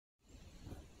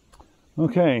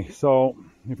Okay, so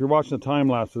if you're watching the time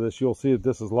lapse of this, you'll see that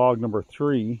this is log number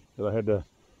 3 that I had to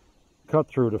cut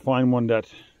through to find one that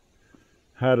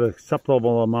had an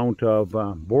acceptable amount of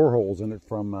boreholes in it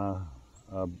from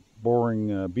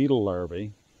boring beetle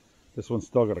larvae. This one's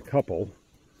still got a couple,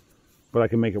 but I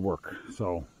can make it work,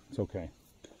 so it's okay.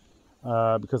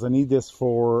 Because I need this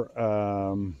for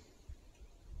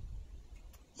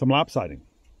some lap siding.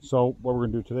 So what we're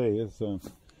going to do today is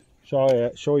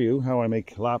show you how I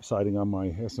make lap siding on my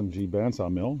SMG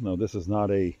bandsaw mill. Now, this is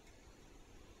not a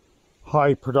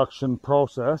high production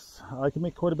process. I can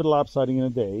make quite a bit of lap siding in a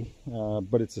day,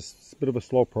 but it's a bit of a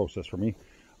slow process for me.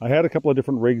 I had a couple of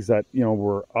different rigs that, you know,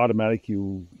 were automatic.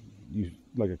 You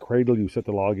like a cradle, you set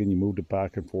the log in, you moved it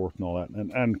back and forth and all that.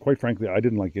 And quite frankly, I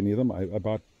didn't like any of them. I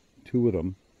bought 2 of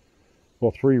them.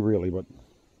 Well, 3 really, but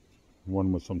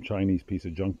one was some Chinese piece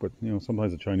of junk. But, you know,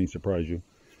 sometimes the Chinese surprise you.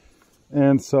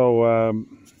 And so,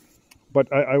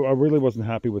 but I really wasn't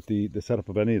happy with the setup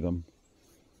of any of them.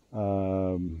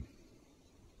 I'm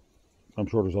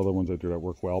sure there's other ones out there that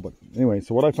work well. But anyway,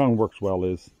 so what I found works well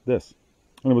is this.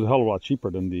 And it was a hell of a lot cheaper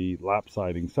than the lap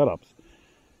siding setups.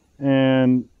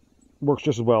 And works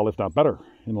just as well, if not better,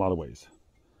 in a lot of ways.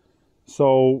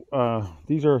 So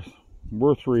these were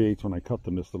 3/8 when I cut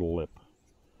them, this little lip.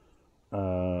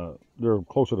 They're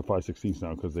closer to 5/16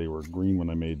 now because they were green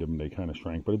when I made them. They kind of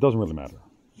shrank, but it doesn't really matter.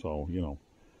 So, you know.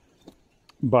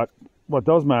 But what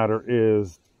does matter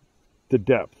is the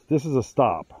depth. This is a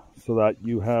stop so that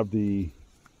you have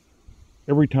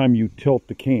every time you tilt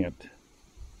the cant,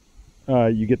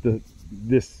 you get the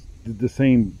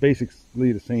same,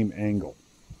 basically the same angle.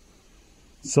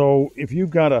 So if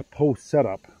you've got a post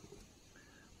setup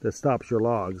that stops your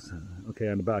logs, okay,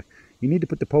 on the back, you need to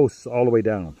put the posts all the way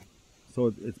down.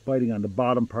 So it's biting on the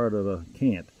bottom part of the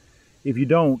cant. If you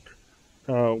don't,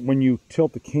 when you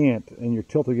tilt the cant and you're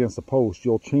tilted against the post,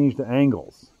 you'll change the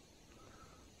angles.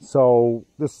 So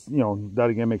this, you know, that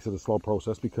again makes it a slow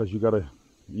process because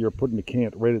you're putting the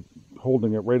cant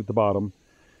holding it right at the bottom,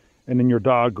 and then your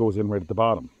dog goes in right at the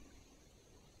bottom.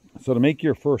 So to make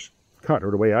your first cut, or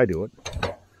the way I do it,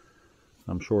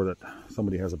 I'm sure that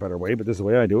somebody has a better way, but this is the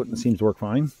way I do it, and it seems to work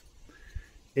fine,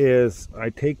 is I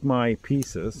take my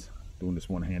pieces, doing this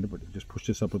one-handed, but just push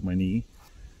this up with my knee,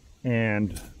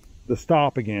 and the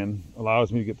stop again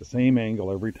allows me to get the same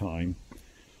angle every time.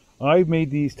 I've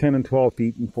made these 10 and 12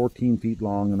 feet and 14 feet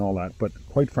long and all that, but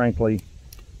quite frankly,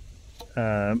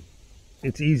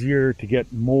 it's easier to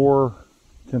get more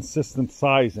consistent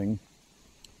sizing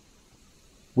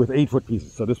with 8-foot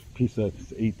pieces. So this piece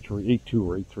is 8.2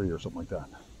 or 8.3 or something like that.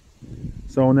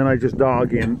 So, and then I just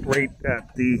dog in right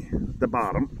at the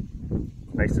bottom,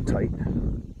 nice and tight.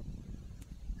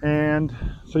 And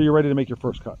so you're ready to make your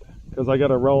first cut. Because I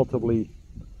got a relatively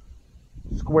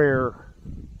square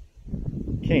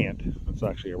cant. It's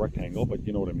actually a rectangle, but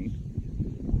you know what I mean.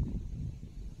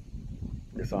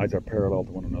 The sides are parallel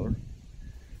to one another.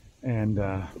 And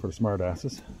for the smart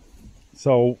asses.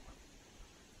 So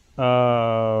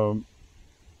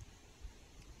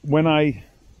when I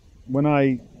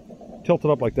tilt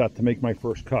it up like that to make my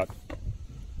first cut,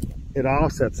 it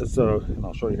offsets it, so, and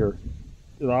I'll show you here,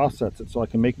 it offsets it so I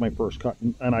can make my first cut,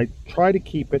 and I try to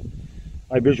keep it,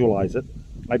 I visualize it,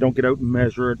 I don't get out and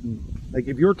measure it, and like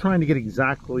if you're trying to get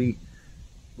exactly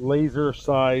laser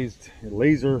sized,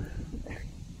 laser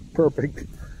perfect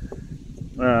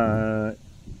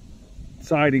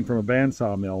siding from a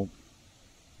bandsaw mill,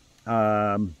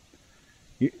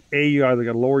 you either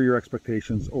got to lower your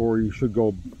expectations, or you should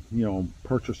go, you know,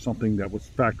 purchase something that was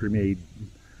factory made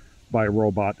by a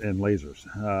robot and lasers.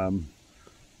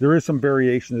 There is some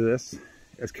variation to this.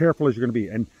 As careful as you're going to be,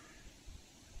 and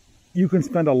you can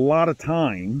spend a lot of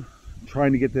time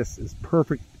trying to get this as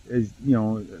perfect as, you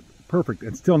know, perfect,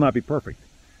 and still not be perfect.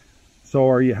 So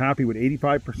are you happy with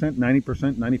 85%,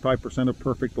 90%, 95% of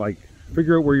perfect? Like,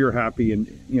 figure out where you're happy, and,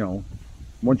 you know,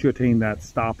 once you attain that,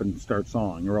 stop and start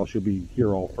sawing, or else you'll be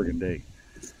here all friggin' day.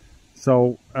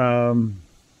 So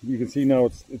you can see now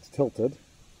it's tilted,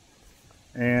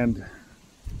 and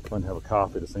I'm trying to have a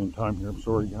coffee at the same time here. I'm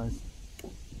sorry, guys.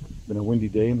 It's been a windy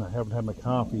day, and I haven't had my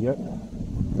coffee yet.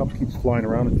 The cup keeps flying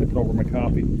around and tipping over my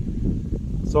coffee.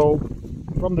 So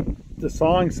from the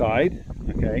sawing side,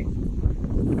 okay,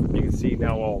 you can see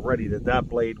now already that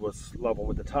blade was level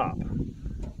with the top.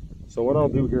 So what I'll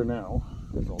do here now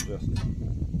is I'll just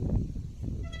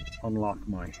unlock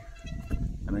and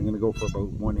I'm going to go for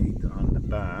about 1/8 on the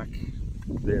back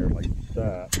there, like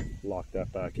that. Lock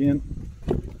that back in.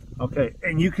 Okay,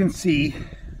 and you can see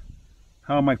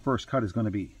how my first cut is going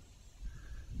to be.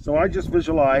 So I just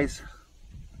visualize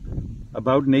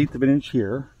about 1/8 of an inch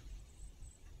here,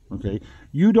 Okay,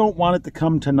 you don't want it to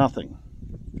come to nothing.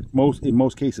 In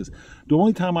most cases, the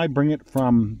only time I bring it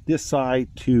from this side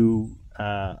to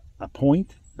a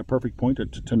point, a perfect point, or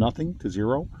to nothing, to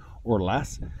zero or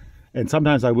less, and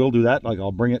sometimes I will do that. Like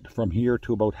I'll bring it from here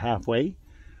to about halfway,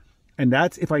 and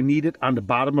that's if I need it on the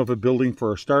bottom of a building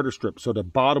for a starter strip, so the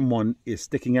bottom one is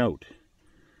sticking out.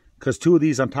 Because two of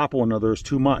these on top of one another is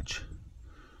too much.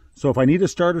 So if I need a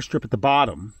starter strip at the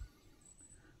bottom,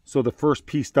 so the first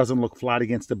piece doesn't look flat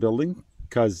against the building,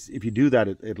 because if you do that,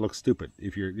 it looks stupid.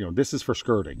 If you're, this is for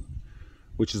skirting,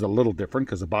 which is a little different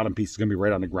because the bottom piece is going to be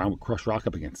right on the ground with crushed rock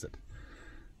up against it.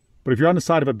 But if you're on the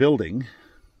side of a building,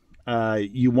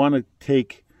 you want to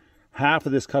take half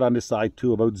of this cut on this side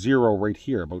to about zero right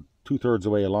here, about 2/3 of the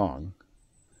way along.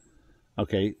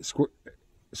 Okay,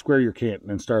 square your cant and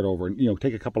then start over, and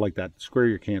take a couple like that, square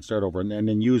your cant, start over, and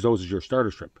then use those as your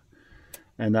starter strip,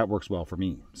 and that works well for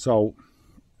me. So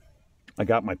I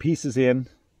got my pieces in.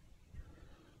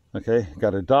 Okay,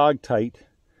 got a dog tight.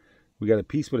 We got a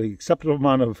piece with an acceptable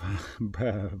amount of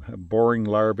boring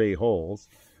larvae holes,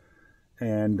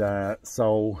 and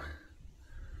so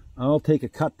I'll take a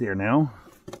cut there now,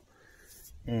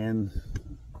 and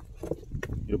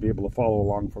you'll be able to follow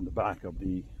along from the back of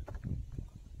the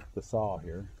saw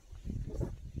here.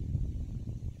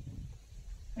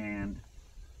 And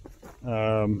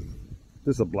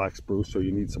this is a black spruce, so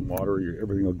you need some water,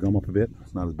 everything will gum up a bit.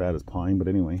 It's not as bad as pine, but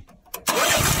anyway.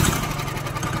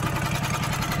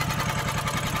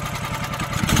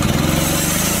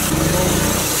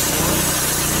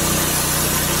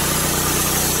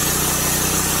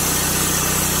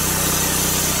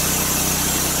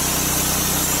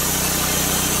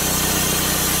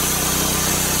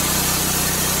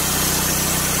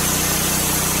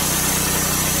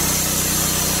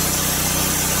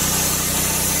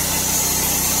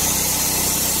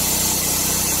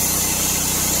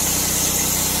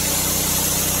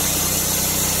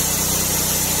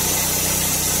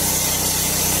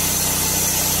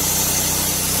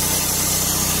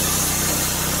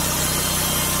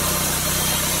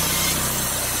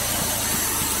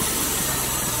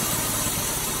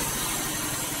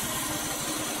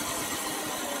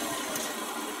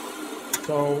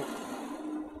 So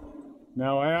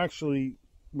now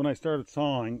when I started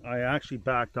sawing, I actually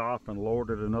backed off and lowered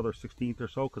it another 1/16 or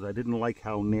so because I didn't like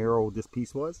how narrow this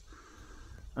piece was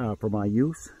for my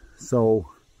use. So,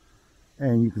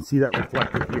 and you can see that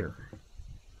reflected here.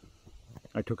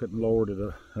 I took it and lowered it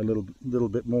a little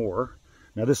bit more.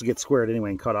 Now this will get squared anyway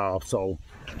and cut off. So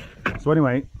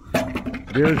anyway,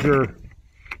 there's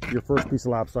your first piece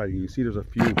of lopsiding. You see there's a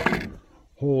few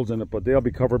holes in it, but they'll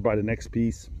be covered by the next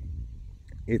piece.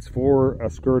 It's for a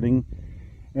skirting,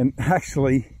 and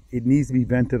actually it needs to be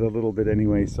vented a little bit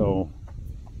anyway, so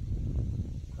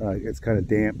it's kind of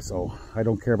damp, so I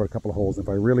don't care about a couple of holes. If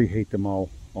I really hate them, I'll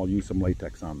use some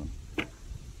latex on them.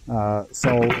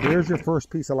 So there's your first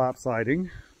piece of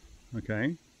lopsiding,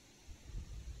 okay,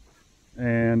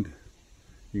 and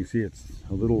you can see it's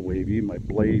a little wavy. My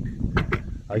blade,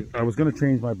 I was going to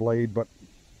change my blade, but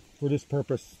for this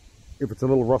purpose, if it's a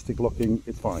little rustic looking,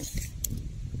 it's fine.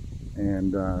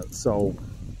 And so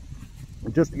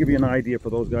just to give you an idea for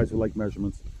those guys who like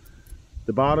measurements,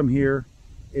 the bottom here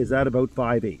is at about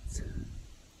 5/8,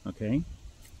 okay,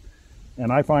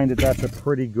 and I find that that's a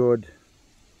pretty good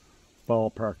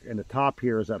ballpark. And the top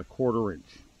here is at 1/4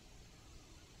 inch.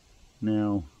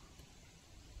 Now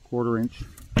 1/4 inch,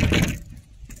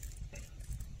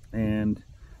 and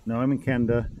now I'm in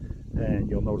Canada, and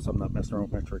you'll notice I'm not messing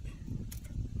around with metric.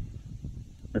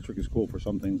 Metric is cool for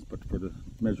some things, but for the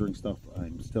measuring stuff,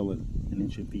 I'm still an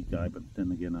inch and feet guy, but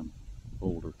then again, I'm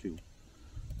older too.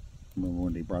 I remember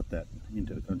when they brought that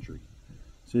into the country.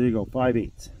 So there you go,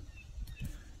 5/8.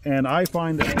 And I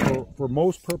find that for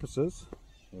most purposes,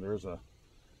 so there's a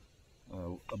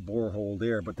borehole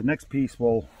there, but the next piece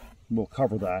will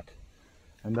cover that,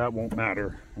 and that won't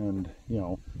matter. And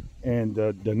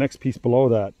the next piece below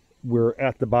that, we're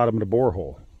at the bottom of the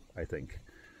borehole, I think.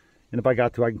 And if I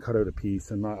got to, I can cut out a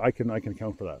piece, and I can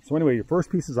account for that. So anyway, your first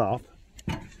piece is off.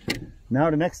 Now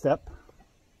the next step,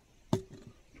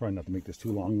 try not to make this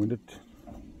too long-winded,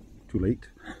 too late.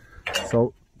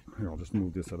 So here, I'll just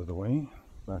move this out of the way,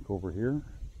 back over here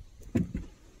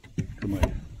to my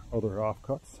other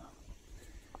offcuts.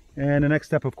 And the next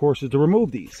step, of course, is to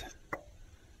remove these.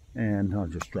 And I'll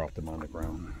just drop them on the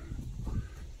ground.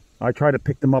 I try to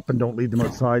pick them up and don't leave them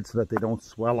outside so that they don't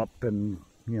swell up. And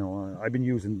I've been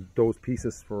using those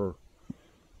pieces for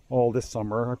all this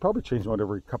summer. I probably change them out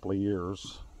every couple of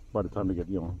years by the time they get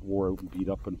wore out and beat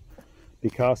up, and they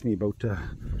cost me about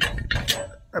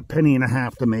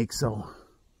 $1.50 to make. So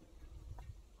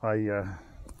I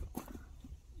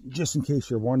just in case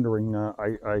you're wondering,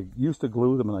 I used to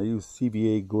glue them, and I used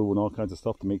CVA glue and all kinds of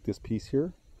stuff to make this piece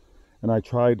here. And I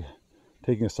tried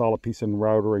taking a solid piece and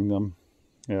routering them.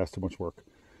 Yeah, that's too much work.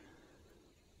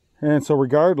 And so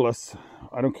regardless,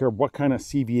 I don't care what kind of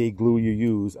CVA glue you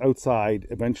use, outside,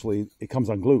 eventually it comes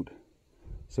unglued.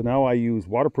 So now I use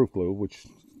waterproof glue, which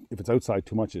if it's outside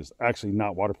too much is actually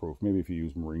not waterproof. Maybe if you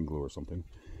use marine glue or something.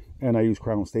 And I use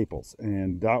crown staples.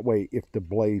 And that way, if the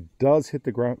blade does hit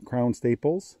the crown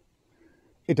staples,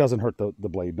 it doesn't hurt the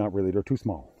blade. Not really, they're too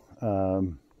small.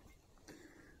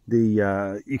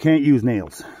 You can't use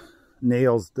nails.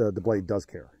 Nails, the blade does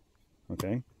care.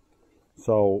 Okay?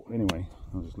 So anyway,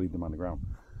 I'll just leave them on the ground.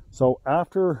 So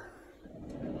after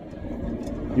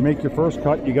you make your first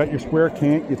cut, you got your square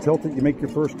cant, you tilt it, you make your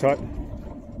first cut.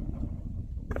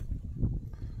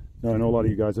 Now I know a lot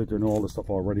of you guys out there know all this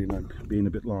stuff already, and I'm being a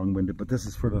bit long-winded, but this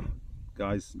is for the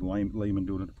guys, laymen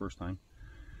doing it the first time.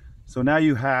 So now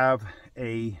you have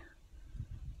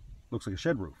looks like a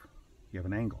shed roof. You have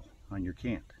an angle on your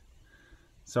cant.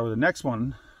 So the next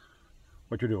one,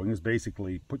 what you're doing is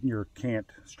basically putting your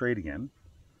cant straight again,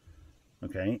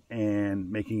 okay, and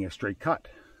making a straight cut.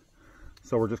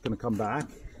 So we're just going to come back,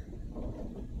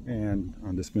 and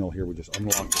on this mill here, we just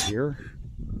unlock it here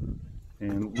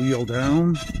and wheel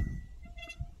down.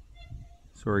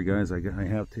 Sorry guys, I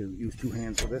have to use two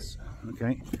hands for this,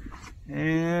 okay,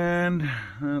 and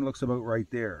it looks about right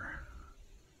there.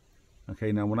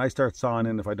 Okay, now when I start sawing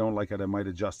in, if I don't like it, I might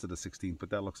adjust to the 16th, but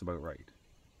that looks about right.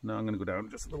 Now I'm going to go down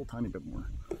just a little tiny bit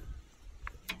more.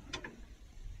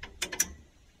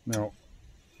 Now,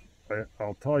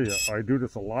 I'll tell you, I do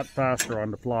this a lot faster on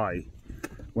the fly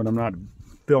when I'm not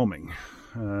filming.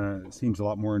 It seems a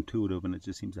lot more intuitive, and it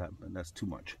just seems to happen. That's too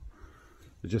much.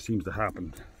 It just seems to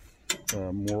happen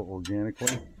more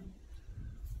organically.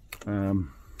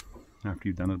 After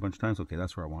you've done it a bunch of times. Okay,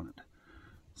 that's where I want it.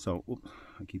 So, oops,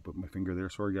 I keep putting my finger there.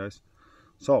 Sorry, guys.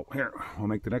 So, here, we'll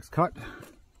make the next cut.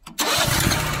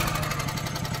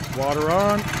 Water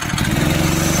on. And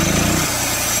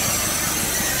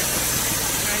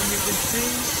you can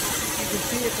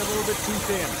see it's a little bit too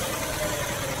thin.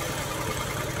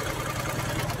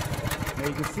 Now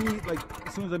you can see, like,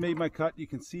 as soon as I made my cut, you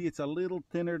can see it's a little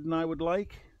thinner than I would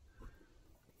like.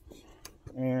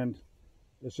 And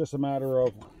it's just a matter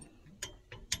of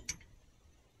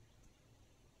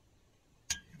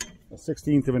a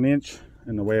 1/16 of an inch,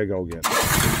 and away I go again.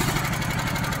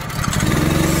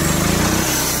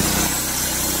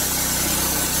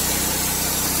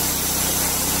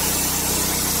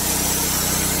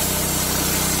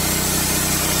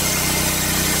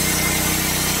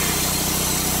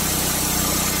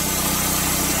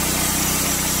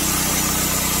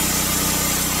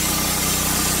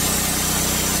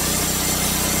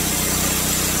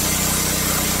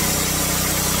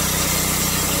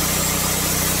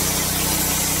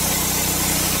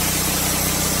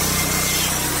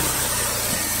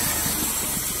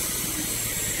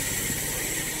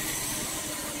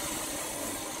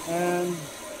 And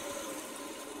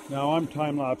now I'm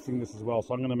time-lapsing this as well,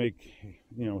 so I'm going to make,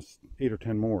 8 or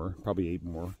 10 more, probably 8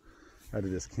 more out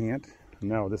of this cant.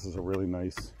 Now this is a really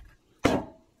nice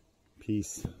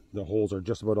piece. The holes are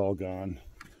just about all gone.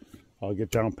 I'll get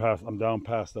down past, I'm down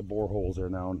past the bore holes there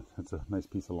now, and it's a nice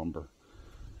piece of lumber.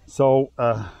 So,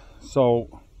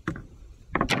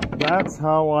 that's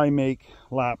how I make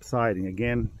lap siding.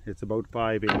 Again, it's about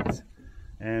 5/8,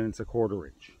 and it's a 1/4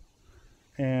 inch.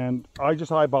 And I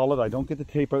just eyeball it. I don't get the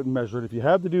tape out and measure it. If you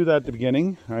have to do that at the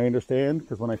beginning, I understand,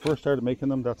 because when I first started making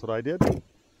them, that's what I did.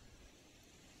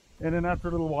 And then after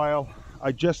a little while,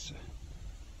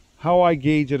 how I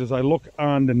gauge it is I look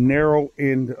on the narrow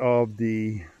end of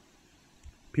the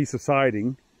piece of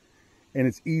siding, and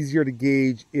it's easier to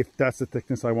gauge if that's the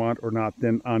thickness I want or not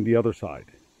than on the other side.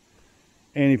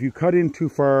 And if you cut in too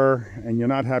far and you're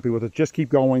not happy with it, just keep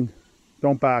going.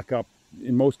 Don't back up.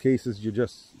 In most cases, you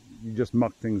just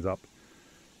muck things up.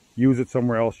 Use it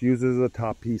somewhere else. Use it as a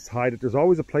top piece. Hide it. There's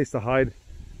always a place to hide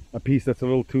a piece that's a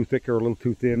little too thick or a little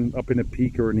too thin, up in a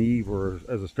peak or an eave or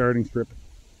as a starting strip.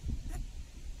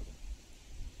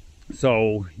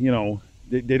 So,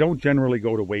 they don't generally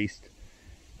go to waste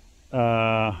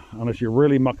unless you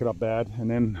really muck it up bad.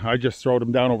 And then I just throw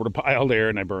them down over the pile there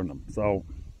and I burn them. So,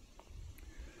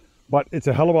 but it's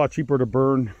a hell of a lot cheaper to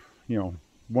burn,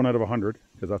 1 out of 100,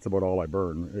 because that's about all I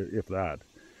burn, if that,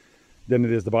 than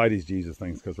it is to buy these Jesus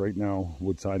things, because right now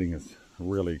wood siding is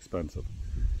really expensive.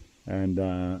 And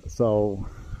so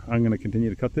I'm going to continue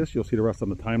to cut this. You'll see the rest on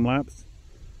the time lapse.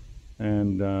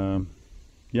 And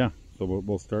yeah, so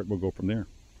we'll go from there.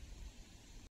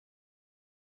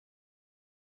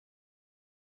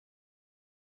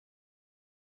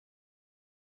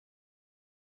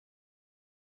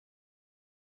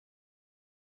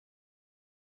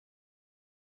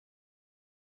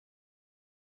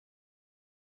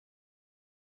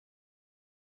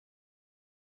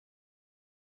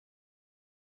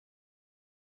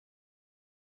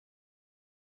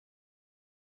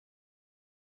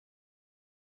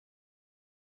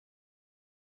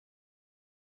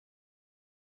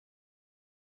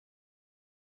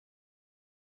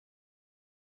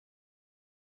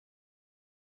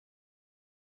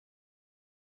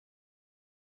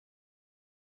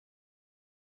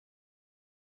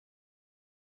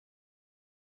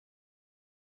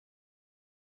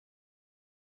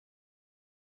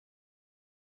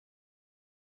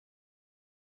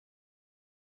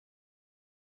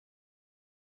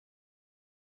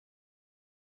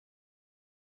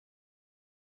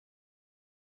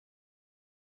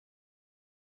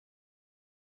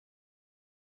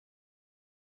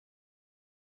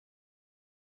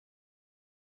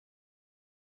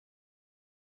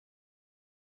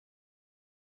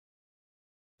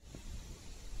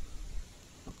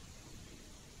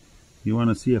 you want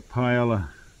to see a pile of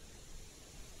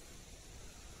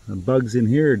bugs in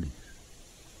here,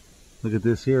 look at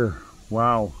this here.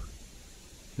 Wow,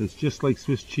 it's just like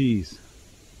Swiss cheese.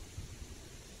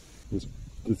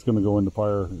 It's going to go in the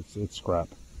fire. It's scrap.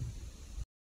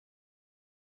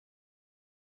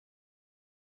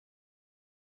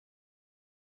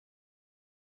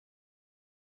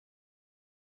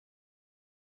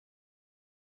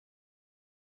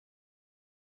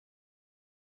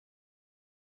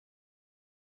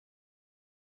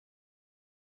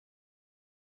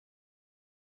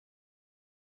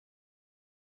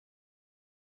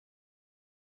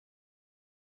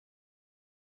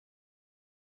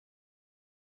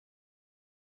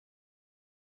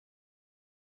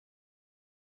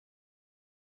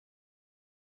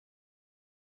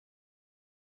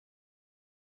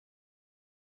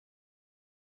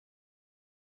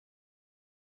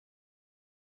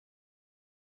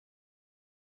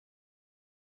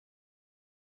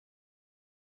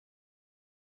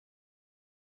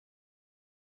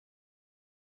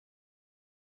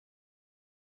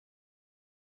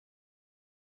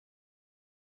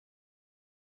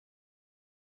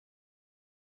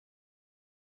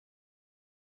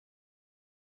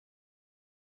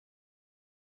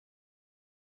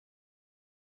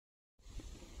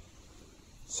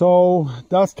 So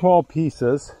that's 12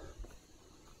 pieces,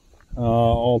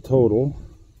 all total,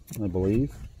 I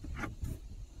believe.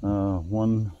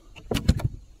 1,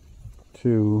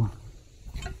 2,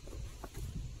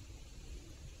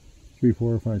 3,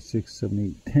 4, 5, 6,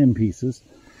 7, 8, 10 pieces.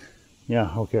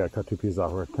 Yeah, okay, I cut 2 pieces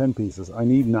off here. 10 pieces. I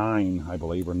need 9, I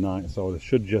believe, or 9, so it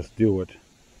should just do it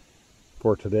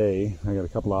for today. I got a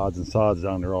couple odds and sods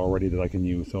down there already that I can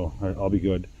use, so I'll be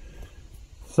good.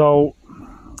 So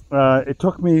it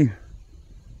took me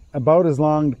about as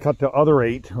long to cut the other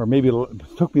 8, or maybe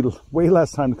it took me way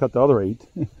less time to cut the other 8.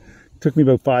 It took me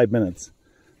about 5 minutes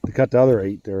to cut the other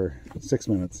 8, or 6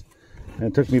 minutes. And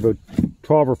it took me about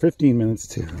 12 or 15 minutes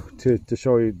to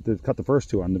show you, to cut the first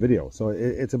 2 on the video. So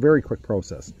it's a very quick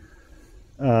process.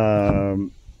 If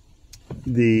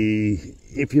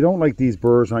you don't like these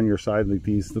burrs on your side, like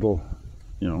these little,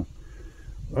 you know,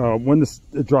 when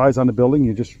it dries on the building,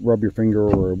 you just rub your finger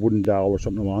or a wooden dowel or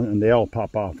something along, and they all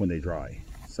pop off when they dry.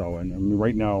 So, and I mean,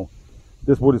 right now,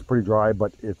 this wood is pretty dry,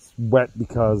 but it's wet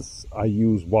because I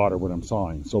use water when I'm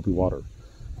sawing, soapy water.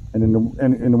 And in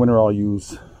the winter, I'll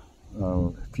use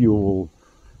fuel,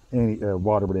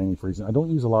 water with antifreeze. I don't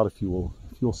use a lot of fuel.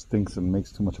 Fuel stinks and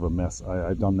makes too much of a mess.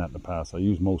 I've done that in the past. I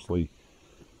use mostly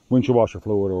windshield washer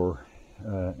fluid or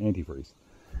antifreeze.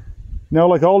 Now,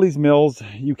 like all these mills,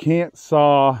 you can't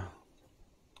saw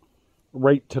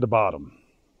right to the bottom.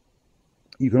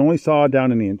 You can only saw down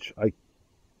 1 inch. I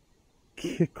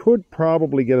could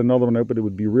probably get another one out, but it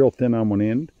would be real thin on one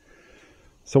end.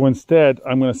 So instead,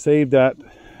 I'm going to save that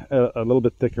a little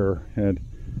bit thicker,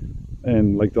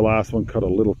 and like the last one, cut a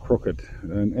little crooked.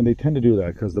 And they tend to do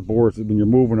that because the boards, when you're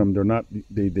moving them, they're not,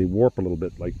 they warp a little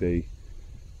bit, like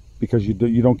because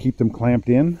you don't keep them clamped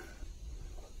in.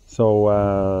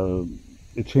 So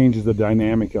it changes the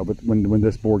dynamic of it when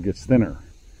this board gets thinner.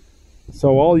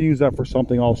 So I'll use that for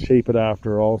something. I'll shape it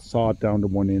after. I'll saw it down to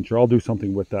 1 inch, or I'll do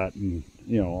something with that, and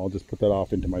you know, I'll just put that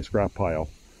off into my scrap pile.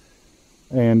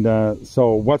 And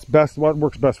so what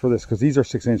works best for this, because these are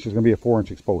 6 inches, going to be a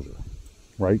 4-inch exposure,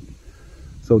 right?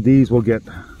 So these will get,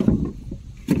 I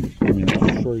mean,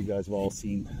 I'm sure you guys have all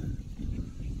seen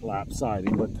lap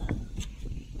siding, but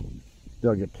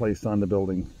they'll get placed on the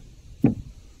building,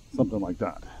 something like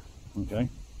that. Okay,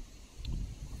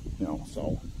 you know,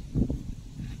 so,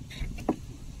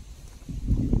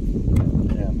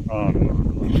 and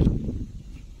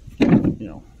you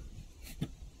know,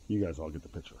 you guys all get the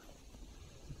picture.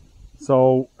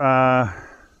 So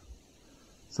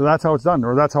so that's how it's done,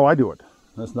 or that's how I do it.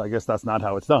 I guess that's not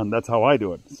how it's done. That's how I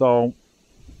do it. So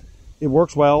it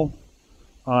works well.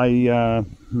 I got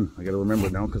to remember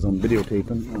now because I'm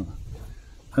videotaping.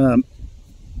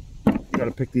 Got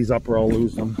to pick these up or I'll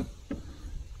lose them.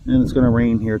 And it's going to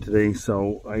rain here today,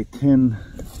 so I tend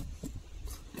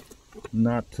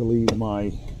not to leave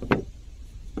my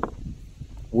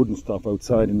wooden stuff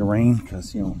outside in the rain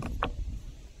because, you know,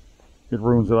 it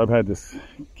ruins it. I've had this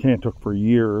cantook for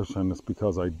years, and it's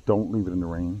because I don't leave it in the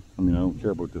rain. I mean, I don't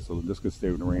care about this. This could stay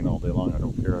in the rain all day long. I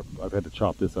don't care. I've had to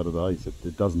chop this out of the ice.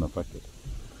 It doesn't affect it.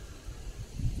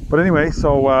 But anyway,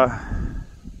 so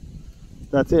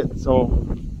that's it. So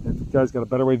if you guys got a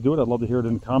better way to do it, I'd love to hear it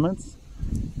in the comments.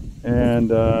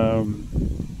 And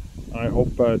I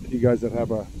hope you guys that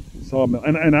have a sawmill,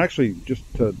 and actually just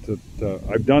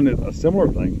I've done a similar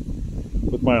thing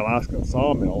with my Alaskan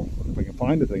sawmill. If I can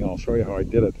find the thing, I'll show you how I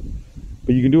did it.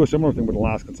 But you can do a similar thing with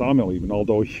Alaskan sawmill even,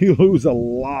 although you lose a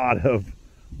lot of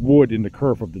wood in the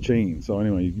kerf of the chain. So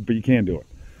anyway, but you can do it.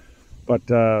 But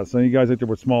so you guys out there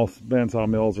with small bandsaw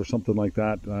mills or something like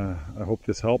that, I hope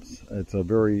this helps. It's a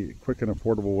very quick and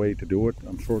affordable way to do it.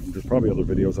 I'm sure there's probably other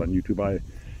videos on YouTube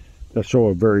that show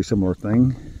a very similar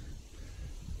thing.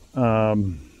 But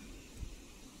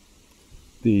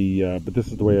this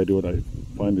is the way I do it. I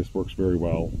find this works very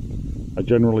well. I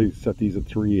generally set these at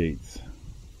 3/8.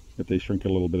 If they shrink a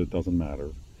little bit, it doesn't matter.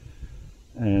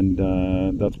 And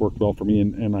that's worked well for me.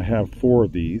 And I have 4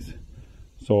 of these.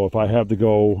 So if I have to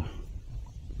go,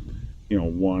 you know,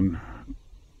 1,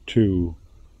 2,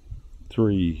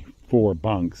 3, 4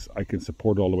 bunks, I can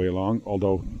support all the way along.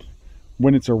 Although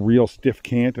when it's a real stiff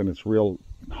cant and it's real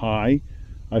high,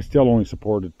 I still only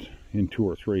support it in 2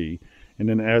 or 3. And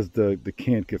then as the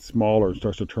cant gets smaller and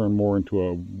starts to turn more into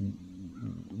a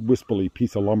wisply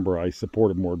piece of lumber, I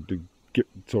support it more to get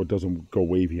so it doesn't go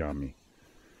wavy on me.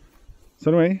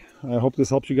 So anyway, I hope this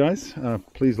helps you guys.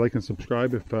 Please like and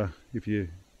subscribe if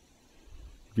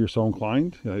you're so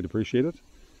inclined. I'd appreciate it.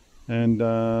 And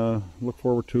look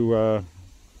forward to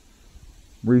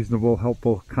reasonable,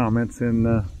 helpful comments, and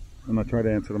I'll try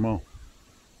to answer them all.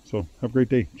 So have a great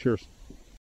day. Cheers.